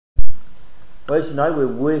Well, as you know, we're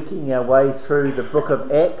working our way through the book of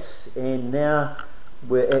Acts, and now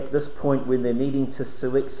we're at this point when they're needing to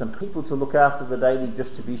select some people to look after the daily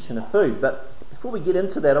distribution of food. But before we get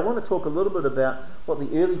into that, I want to talk a little bit about what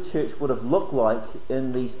the early church would have looked like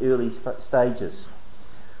in these early stages.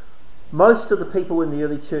 Most of the people in the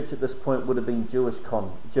early church at this point would have been Jewish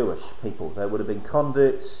people. They would have been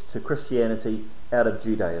converts to Christianity out of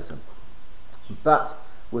Judaism. But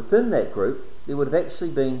within that group, there would have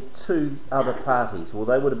actually been two other parties, or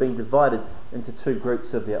they would have been divided into two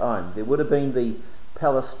groups of their own. There would have been the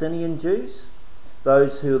Palestinian Jews,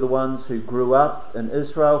 those who are the ones who grew up in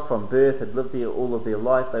Israel from birth, had lived there all of their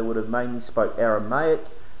life. They would have mainly spoke Aramaic,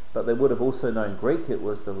 but they would have also known Greek. It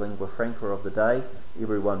was the lingua franca of the day.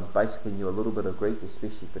 Everyone basically knew a little bit of Greek,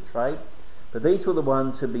 especially for trade. But these were the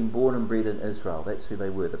ones who had been born and bred in Israel. That's who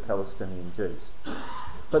they were, the Palestinian Jews.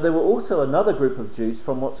 But there were also another group of Jews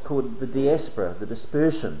from what's called the diaspora, the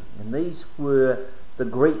dispersion. And these were the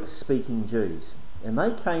Greek-speaking Jews. And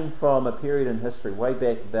they came from a period in history way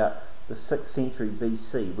back about the 6th century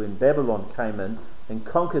BC, when Babylon came in and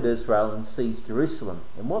conquered Israel and seized Jerusalem.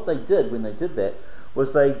 And what they did when they did that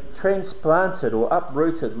was they transplanted or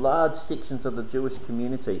uprooted large sections of the Jewish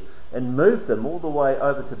community and moved them all the way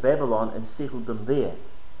over to Babylon and settled them there.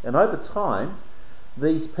 And over time,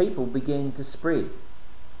 these people began to spread.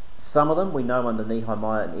 Some of them, we know under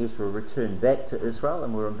Nehemiah and Ezra, returned back to Israel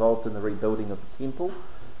and were involved in the rebuilding of the temple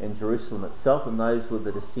and Jerusalem itself, and those were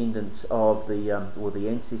the descendants of the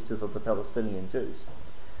ancestors of the Palestinian Jews.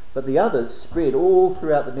 But the others spread all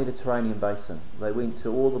throughout the Mediterranean basin. They went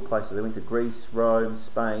to all the places. They went to Greece, Rome,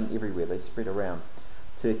 Spain, everywhere. They spread around,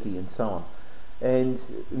 Turkey and so on. And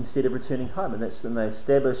instead of returning home, and that's when they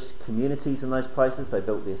established communities in those places. They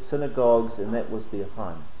built their synagogues, and that was their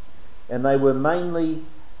home. And they were mainly,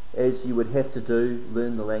 as you would have to do,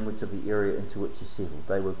 learn the language of the area into which you settled.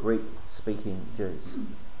 They were Greek-speaking Jews.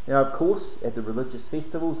 Now, of course, at the religious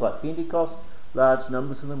festivals like Pentecost, large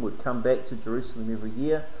numbers of them would come back to Jerusalem every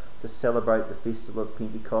year to celebrate the festival of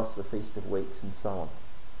Pentecost, the Feast of Weeks, and so on.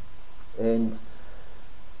 And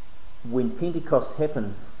when Pentecost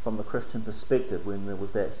happened from the Christian perspective, when there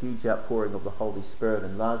was that huge outpouring of the Holy Spirit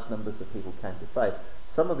and large numbers of people came to faith,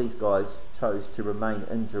 some of these guys chose to remain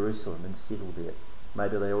in Jerusalem and settle there.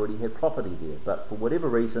 Maybe they already had property there, but for whatever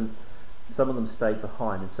reason, some of them stayed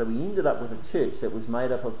behind. And so we ended up with a church that was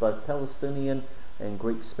made up of both Palestinian and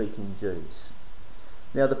Greek-speaking Jews.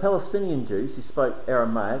 Now, the Palestinian Jews who spoke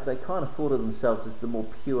Aramaic, they kind of thought of themselves as the more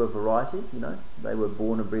pure variety, They were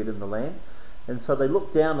born and bred in the land. And so they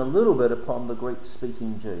looked down a little bit upon the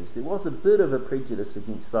Greek-speaking Jews. There was a bit of a prejudice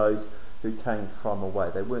against those who came from away.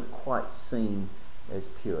 They weren't quite seen as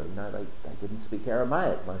pure. They didn't speak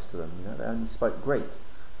Aramaic, most of them. They only spoke Greek.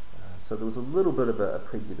 So there was a little bit of a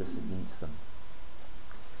prejudice against them.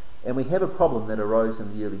 And we have a problem that arose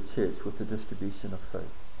in the early church with the distribution of food.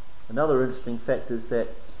 Another interesting fact is that,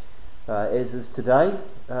 as is today,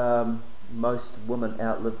 most women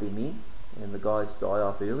outlive their men, and the guys die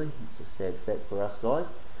off early. It's a sad fact for us guys.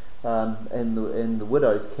 And the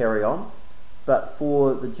widows carry on. But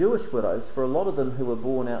for the Jewish widows, for a lot of them who were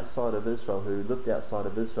born outside of Israel, who lived outside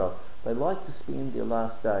of Israel, they liked to spend their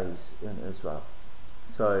last days in Israel.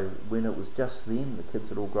 So when it was just them, the kids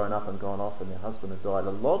had all grown up and gone off and their husband had died,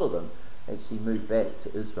 a lot of them actually moved back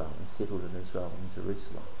to Israel and settled in Israel and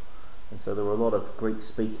Jerusalem. And so there were a lot of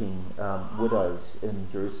Greek-speaking widows in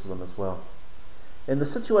Jerusalem as well. And the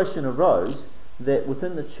situation arose that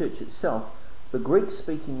within the church itself, the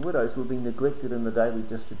Greek-speaking widows were being neglected in the daily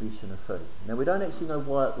distribution of food. Now, we don't actually know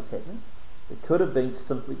why it was happening. It could have been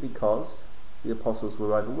simply because the apostles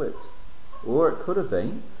were overworked. Or it could have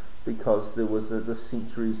been because there was this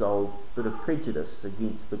centuries-old bit of prejudice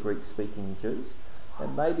against the Greek-speaking Jews.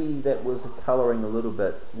 And maybe that was colouring a little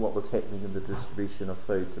bit what was happening in the distribution of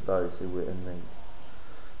food to those who were in need.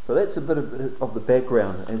 So that's a bit of the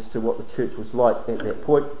background as to what the church was like at that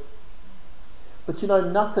point. But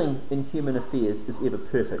nothing in human affairs is ever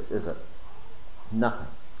perfect, is it? Nothing.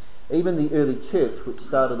 Even the early church, which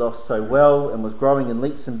started off so well and was growing in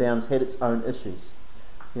leaps and bounds, had its own issues.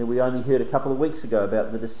 We only heard a couple of weeks ago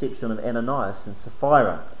about the deception of Ananias and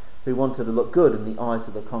Sapphira, who wanted to look good in the eyes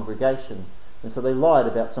of the congregation. And so they lied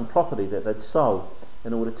about some property that they'd sold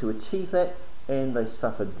in order to achieve that, and they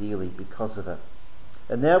suffered dearly because of it.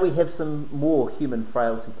 And now we have some more human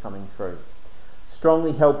frailty coming through.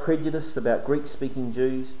 Strongly held prejudice about Greek-speaking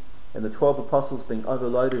Jews and the 12 apostles being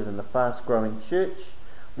overloaded in a fast-growing church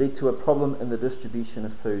led to a problem in the distribution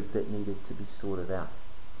of food that needed to be sorted out.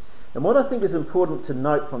 And what I think is important to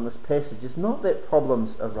note from this passage is not that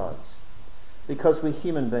problems arose, because we're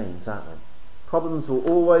human beings, aren't we? Problems will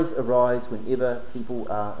always arise whenever people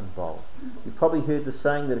are involved. You've probably heard the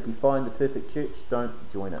saying that if you find the perfect church, don't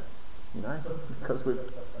join it. You know, because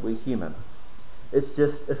we're human. It's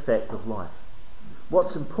just a fact of life.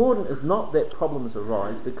 What's important is not that problems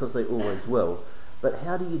arise, because they always will, but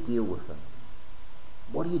how do you deal with them?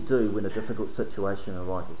 What do you do when a difficult situation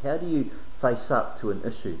arises? How do you face up to an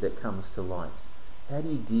issue that comes to light? How do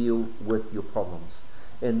you deal with your problems?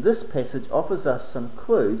 And this passage offers us some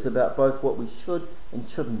clues about both what we should and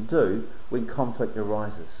shouldn't do when conflict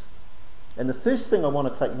arises. And the first thing I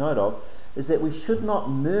want to take note of is that we should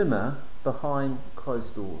not murmur behind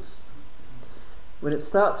closed doors. When it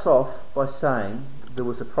starts off by saying there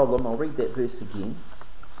was a problem, I'll read that verse again.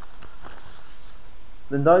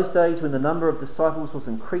 In those days, when the number of disciples was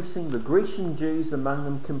increasing, the Grecian Jews among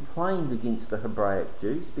them complained against the Hebraic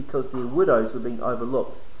Jews because their widows were being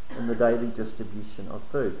overlooked in the daily distribution of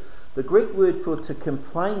food. The Greek word for to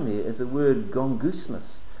complain there is the word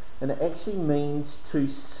gongousmos, and it actually means to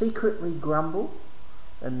secretly grumble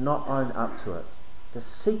and not own up to it. To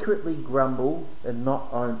secretly grumble and not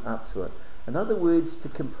own up to it. In other words, to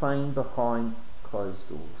complain behind closed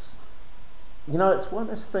doors. You know, it's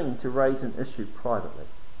one thing to raise an issue privately,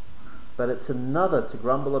 but it's another to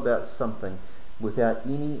grumble about something without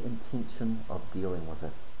any intention of dealing with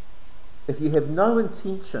it. If you have no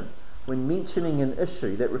intention when mentioning an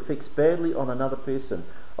issue that reflects badly on another person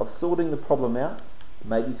of sorting the problem out,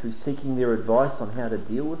 maybe through seeking their advice on how to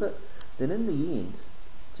deal with it, then in the end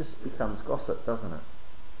it just becomes gossip, doesn't it?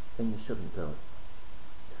 And you shouldn't do it.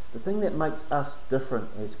 The thing that makes us different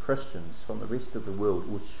as Christians from the rest of the world,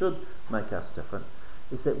 or should make us different,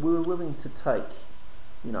 is that we're willing to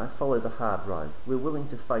follow the hard road. We're willing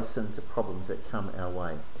to face into problems that come our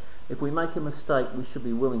way. If we make a mistake, we should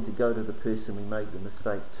be willing to go to the person we made the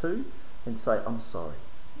mistake to and say, I'm sorry,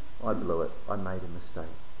 I blew it, I made a mistake.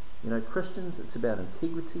 You know, Christians, it's about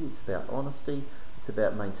integrity, it's about honesty, it's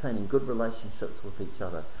about maintaining good relationships with each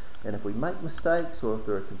other. And if we make mistakes, or if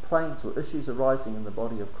there are complaints or issues arising in the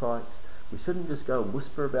body of Christ, we shouldn't just go and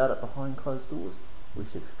whisper about it behind closed doors. We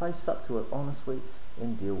should face up to it honestly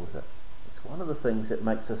and deal with it. It's one of the things that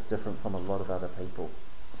makes us different from a lot of other people.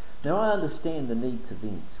 Now, I understand the need to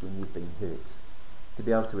vent when you've been hurt, to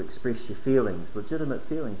be able to express your feelings, legitimate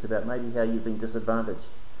feelings about maybe how you've been disadvantaged.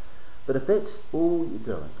 But if that's all you're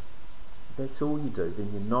doing, then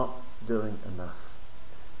you're not doing enough.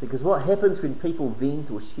 Because what happens when people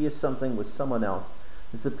vent or share something with someone else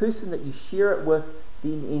is the person that you share it with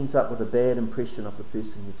then ends up with a bad impression of the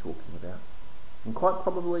person you're talking about. And quite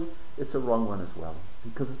probably it's a wrong one as well,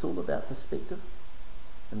 because it's all about perspective.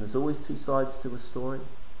 And there's always two sides to a story.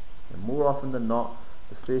 And more often than not,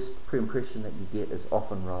 the first impression that you get is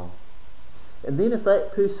often wrong. And then if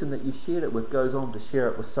that person that you shared it with goes on to share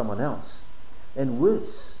it with someone else, and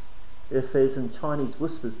worse, if, as in Chinese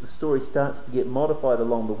whispers, the story starts to get modified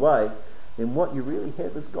along the way, then what you really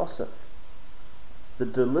have is gossip. The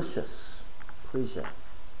delicious pleasure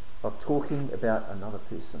of talking about another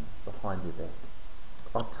person behind their back,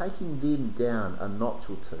 of taking them down a notch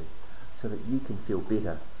or two so that you can feel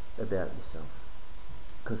better about yourself.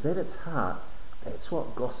 Because at its heart, that's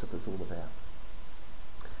what gossip is all about.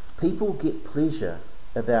 People get pleasure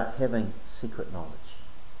about having secret knowledge.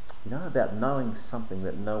 You know, about knowing something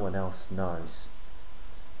that no one else knows,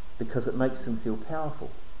 because it makes them feel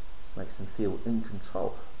powerful, makes them feel in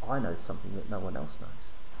control. I know something that no one else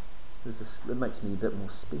knows. It makes me a bit more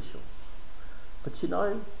special. But you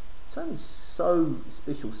know, it's only so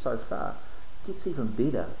special so far. It gets even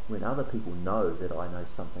better when other people know that I know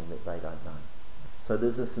something that they don't know. So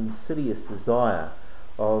there's this insidious desire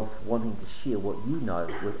of wanting to share what you know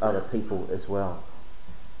with other people as well.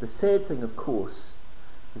 The sad thing, of course,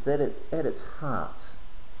 is that it's at its heart,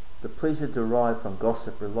 the pleasure derived from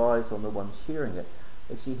gossip relies on the one sharing it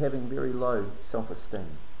actually having very low self-esteem,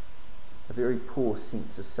 a very poor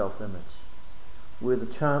sense of self-image, where the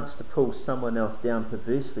chance to pull someone else down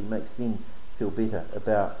perversely makes them feel better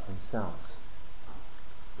about themselves.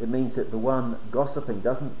 It means that the one gossiping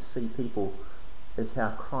doesn't see people as how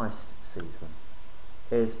Christ sees them,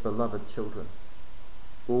 as beloved children,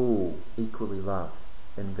 all equally loved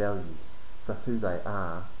and valued for who they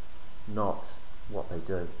are, not what they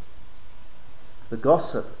do. The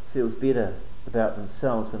gossip feels better about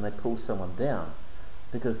themselves when they pull someone down,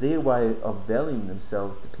 because their way of valuing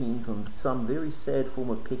themselves depends on some very sad form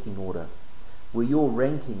of pecking order, where your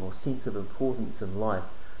ranking or sense of importance in life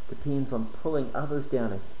depends on pulling others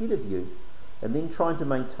down ahead of you and then trying to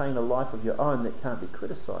maintain a life of your own that can't be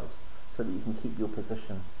criticised so that you can keep your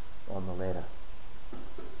position on the ladder.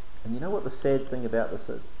 And you know what the sad thing about this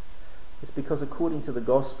is? It's because according to the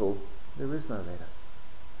gospel, there is no ladder.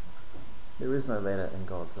 There is no ladder in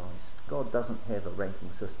God's eyes. God doesn't have a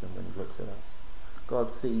ranking system when he looks at us. God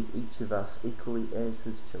sees each of us equally as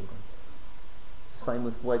his children. It's the same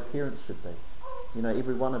with the way parents should be. You know,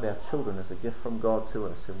 every one of our children is a gift from God to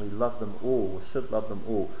us, and we love them all, or should love them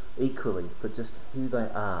all, equally for just who they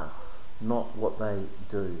are, not what they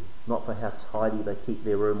do, not for how tidy they keep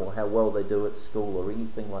their room or how well they do at school or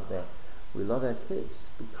anything like that. We love our kids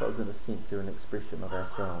because, in a sense, they're an expression of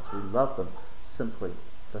ourselves. We love them simply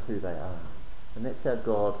for who they are. And that's how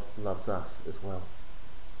God loves us as well.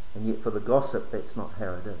 And yet for the gossip, that's not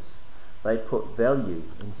how it is. They put value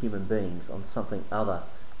in human beings on something other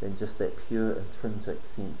than just that pure intrinsic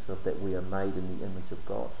sense of that we are made in the image of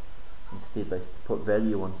God. Instead, they put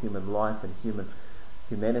value on human life and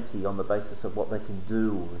humanity on the basis of what they can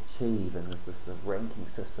do or achieve. And there's this ranking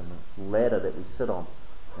system, this ladder that we sit on.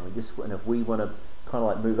 And if we want to kind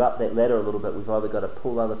of like move up that ladder a little bit, we've either got to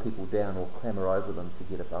pull other people down or clamber over them to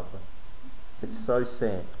get above them. It's so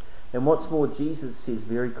sad. And what's more, Jesus says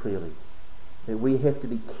very clearly that we have to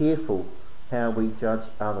be careful how we judge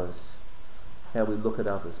others, how we look at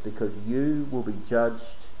others, because you will be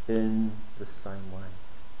judged in the same way.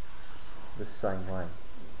 The same way.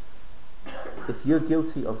 If you're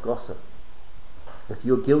guilty of gossip, if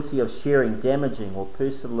you're guilty of sharing damaging or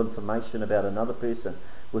personal information about another person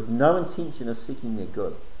with no intention of seeking their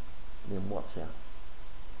good, then watch out.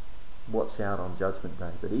 Watch out on Judgment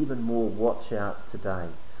Day, but even more, watch out today,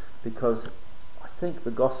 because I think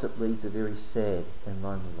the gossip leads a very sad and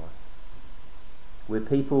lonely life, where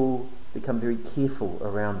people become very careful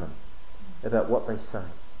around them about what they say,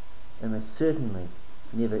 and they certainly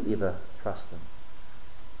never ever trust them.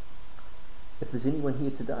 If there's anyone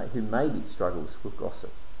here today who maybe struggles with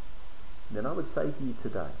gossip, then I would say to you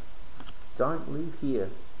today, don't leave here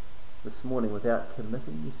this morning without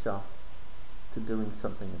committing yourself to doing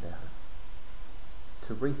something about it,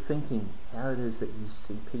 to rethinking how it is that you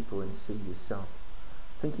see people and see yourself,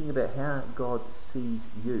 thinking about how God sees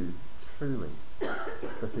you truly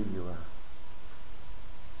for who you are.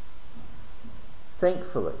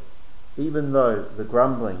 Thankfully, even though the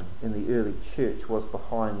grumbling in the early church was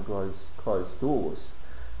behind closed doors,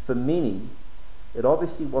 for many it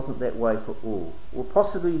obviously wasn't that way for all, or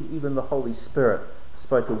possibly even the Holy Spirit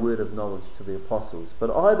spoke a word of knowledge to the apostles.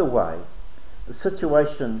 But either way, the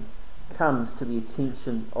situation comes to the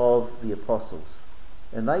attention of the apostles,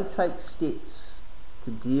 and they take steps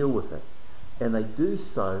to deal with it, and they do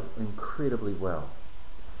so incredibly well.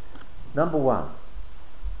 Number one,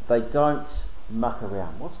 they don't muck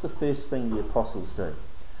around. What's the first thing the apostles do?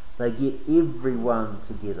 They get everyone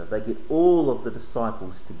together. They get all of the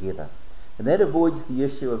disciples together. And that avoids the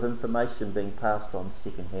issue of information being passed on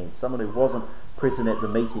secondhand. Someone who wasn't present at the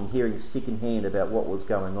meeting hearing secondhand about what was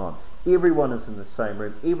going on. Everyone is in the same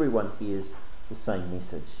room. Everyone hears the same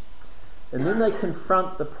message. And then they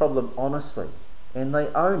confront the problem honestly. And they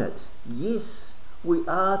own it. Yes, we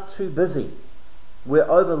are too busy. We're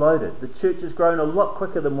overloaded. The church has grown a lot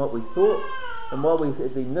quicker than what we thought. And while we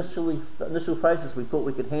at the initial phases we thought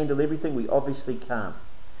we could handle everything, we obviously can't.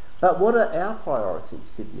 But what are our priorities,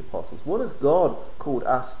 said the apostles? What has God called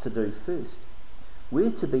us to do first?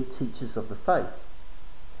 We're to be teachers of the faith.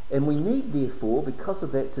 And we need, therefore, because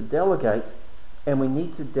of that, to delegate, and we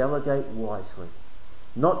need to delegate wisely.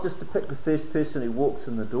 Not just to pick the first person who walks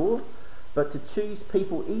in the door, but to choose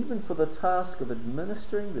people even for the task of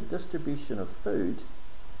administering the distribution of food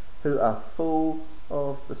who are full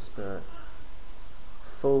of the Spirit.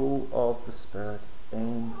 Full of the Spirit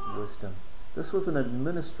and wisdom. This was an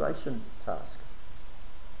administration task.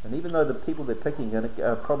 And even though the people they're picking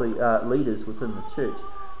are probably leaders within the church,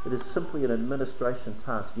 it is simply an administration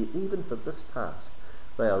task. Yet even for this task,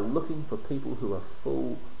 they are looking for people who are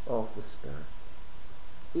full of the Spirit.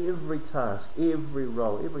 Every task, every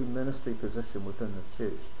role, every ministry position within the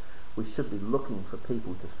church, we should be looking for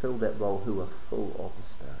people to fill that role who are full of the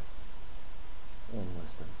Spirit and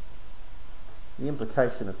wisdom. The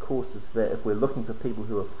implication, of course, is that if we're looking for people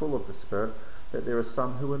who are full of the Spirit, that there are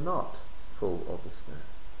some who are not full of the Spirit.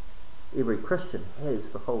 Every Christian has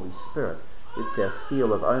the Holy Spirit. It's our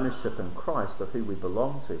seal of ownership in Christ of who we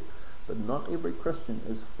belong to. But not every Christian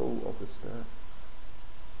is full of the Spirit.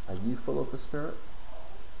 Are you full of the Spirit?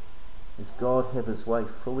 Does God have his way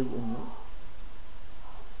fully in you?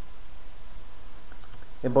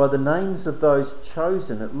 And by the names of those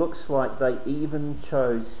chosen, it looks like they even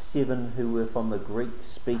chose 7 who were from the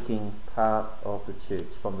Greek-speaking part of the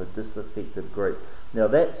church, from the disaffected group. Now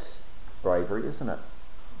that's bravery, isn't it?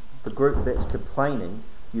 The group that's complaining,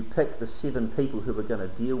 you pick the 7 people who are going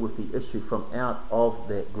to deal with the issue from out of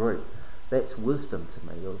that group. That's wisdom to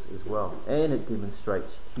me as well. And it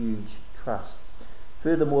demonstrates huge trust.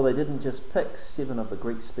 Furthermore, they didn't just pick 7 of the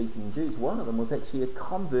Greek-speaking Jews. One of them was actually a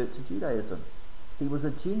convert to Judaism. He was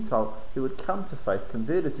a Gentile who had come to faith,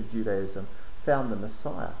 converted to Judaism, found the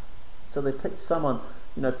Messiah. So they picked someone,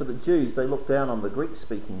 for the Jews, they looked down on the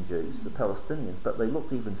Greek-speaking Jews, the Palestinians, but they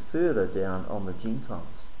looked even further down on the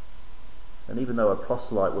Gentiles. And even though a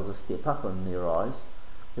proselyte was a step up in their eyes,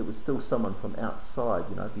 it was still someone from outside,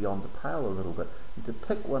 beyond the pale a little bit. And to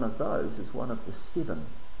pick one of those as one of the 7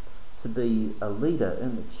 to be a leader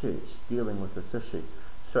in the church dealing with this issue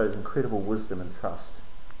shows incredible wisdom and trust,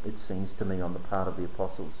 it seems to me, on the part of the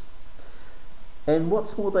apostles. And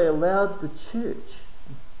what's more, they allowed the church,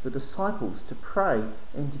 the disciples, to pray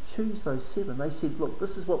and to choose those 7. They said, look,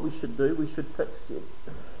 this is what we should do. We should pick 7.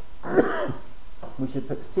 We should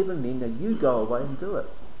pick 7 men. Now you go away and do it.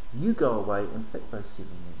 You go away and pick those 7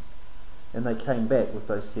 men. And they came back with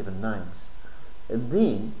those 7 names. And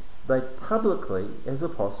then they publicly, as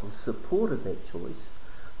apostles, supported that choice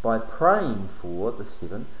by praying for the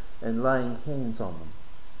 7 and laying hands on them.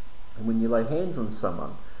 And when you lay hands on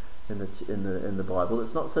someone in the Bible,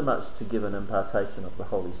 it's not so much to give an impartation of the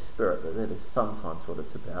Holy Spirit, but that is sometimes what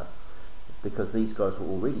it's about, because these guys were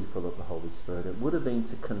already full of the Holy Spirit. It would have been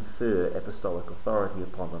to confer apostolic authority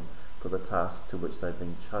upon them for the task to which they've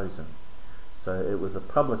been chosen. So it was a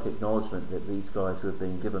public acknowledgement that these guys were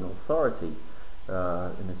being given authority, in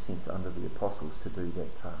a sense, under the apostles to do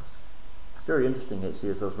that task. It's very interesting, actually,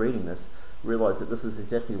 as I was reading this, realise that this is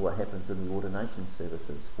exactly what happens in the ordination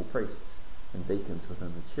services for priests and deacons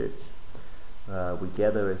within the church. We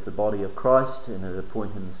gather as the body of Christ, and at a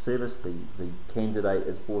point in the service, the candidate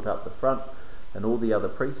is brought up the front, and all the other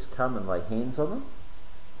priests come and lay hands on them,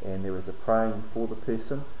 and there is a praying for the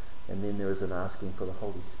person, and then there is an asking for the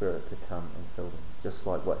Holy Spirit to come and fill them, just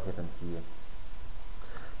like what happened here.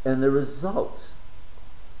 And the result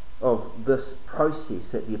of this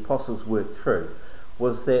process that the apostles worked through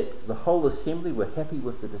was that the whole assembly were happy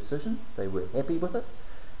with the decision. They were happy with it.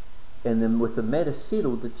 And then with the matter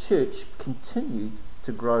settled, the church continued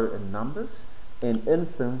to grow in numbers and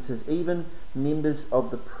influences. Even members of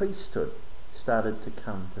the priesthood started to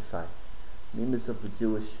come to faith. Members of the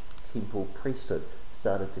Jewish temple priesthood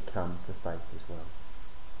started to come to faith as well.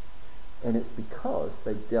 And it's because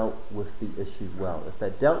they dealt with the issue well. If they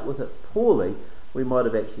dealt with it poorly, we might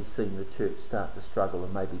have actually seen the church start to struggle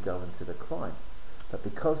and maybe go into decline. But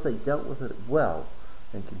because they dealt with it well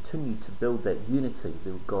and continued to build that unity,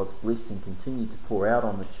 God's blessing continued to pour out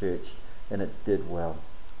on the church, and it did well.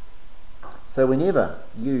 So whenever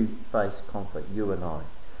you face conflict, you and I,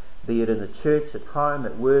 be it in the church, at home,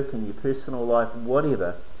 at work, in your personal life,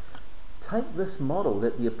 whatever, take this model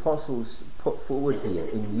that the apostles put forward here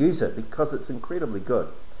and use it, because it's incredibly good.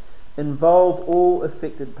 Involve all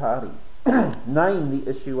affected parties. Name the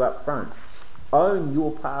issue up front. Own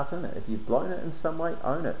your part in it. If you've blown it in some way,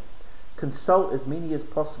 own it. Consult as many as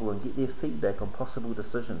possible and get their feedback on possible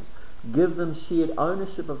decisions. Give them shared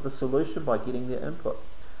ownership of the solution by getting their input.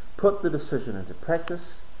 Put the decision into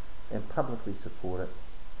practice and publicly support it.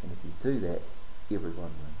 And if you do that,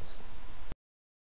 everyone wins.